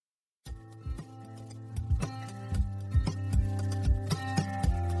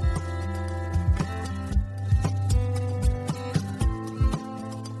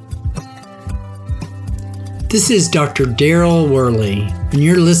This is Dr. Daryl Worley, and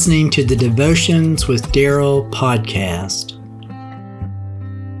you're listening to the Devotions with Daryl podcast.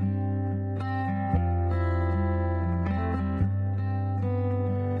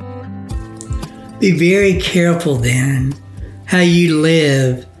 Be very careful then how you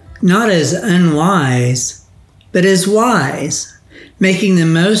live, not as unwise, but as wise, making the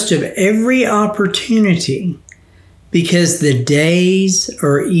most of every opportunity, because the days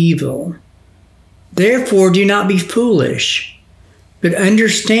are evil. Therefore, do not be foolish, but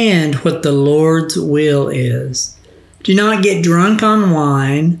understand what the Lord's will is. Do not get drunk on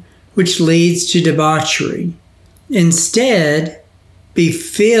wine, which leads to debauchery. Instead, be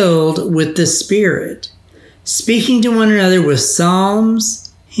filled with the Spirit, speaking to one another with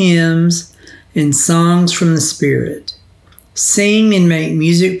psalms, hymns, and songs from the Spirit. Sing and make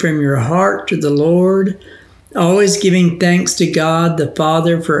music from your heart to the Lord, always giving thanks to God the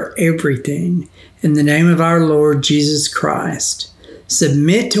Father for everything, in the name of our Lord Jesus Christ.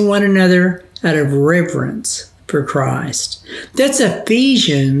 Submit to one another out of reverence for Christ. That's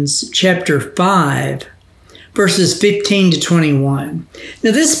Ephesians chapter 5, verses 15 to 21.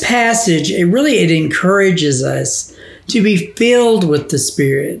 Now this passage, it encourages us to be filled with the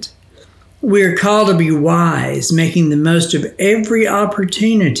Spirit. We are called to be wise, making the most of every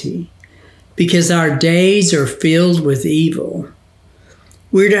opportunity, because our days are filled with evil.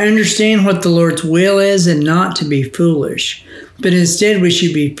 We're to understand what the Lord's will is and not to be foolish, but instead we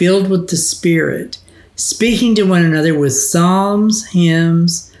should be filled with the Spirit, speaking to one another with psalms,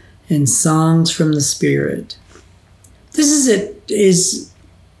 hymns, and songs from the Spirit. This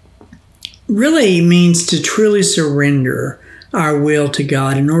really means to truly surrender our will to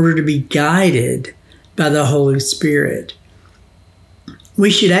God in order to be guided by the Holy Spirit. We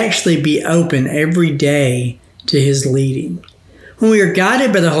should actually be open every day to His leading. When we are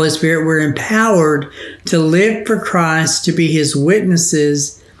guided by the Holy Spirit, we're empowered to live for Christ, to be His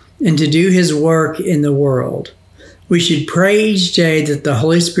witnesses, and to do His work in the world. We should pray each day that the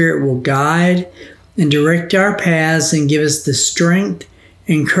Holy Spirit will guide and direct our paths and give us the strength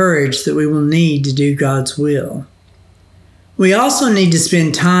and courage that we will need to do God's will. We also need to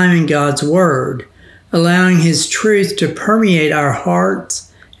spend time in God's Word, allowing His truth to permeate our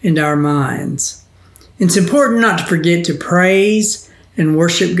hearts and our minds. It's important not to forget to praise and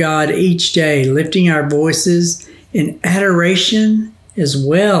worship God each day, lifting our voices in adoration as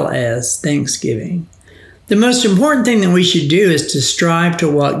well as thanksgiving. The most important thing that we should do is to strive to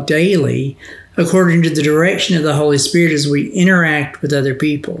walk daily according to the direction of the Holy Spirit as we interact with other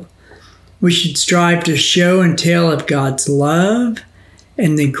people. We should strive to show and tell of God's love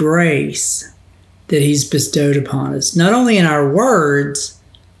and the grace that He's bestowed upon us, not only in our words,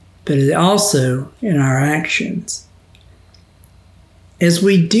 but also in our actions. As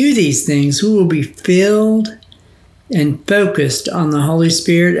we do these things, we will be filled and focused on the Holy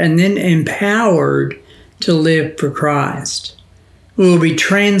Spirit and then empowered to live for Christ. We will be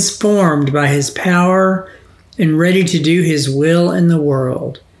transformed by His power and ready to do His will in the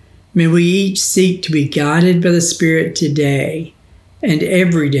world. May we each seek to be guided by the Spirit today and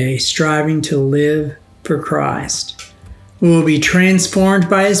every day, striving to live for Christ. We will be transformed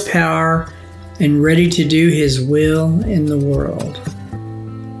by His power and ready to do His will in the world.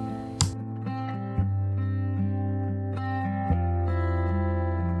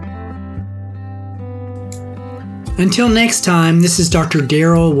 Until next time, this is Dr.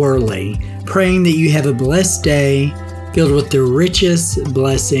 Daryl Worley, praying that you have a blessed day filled with the richest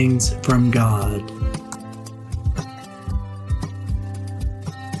blessings from God.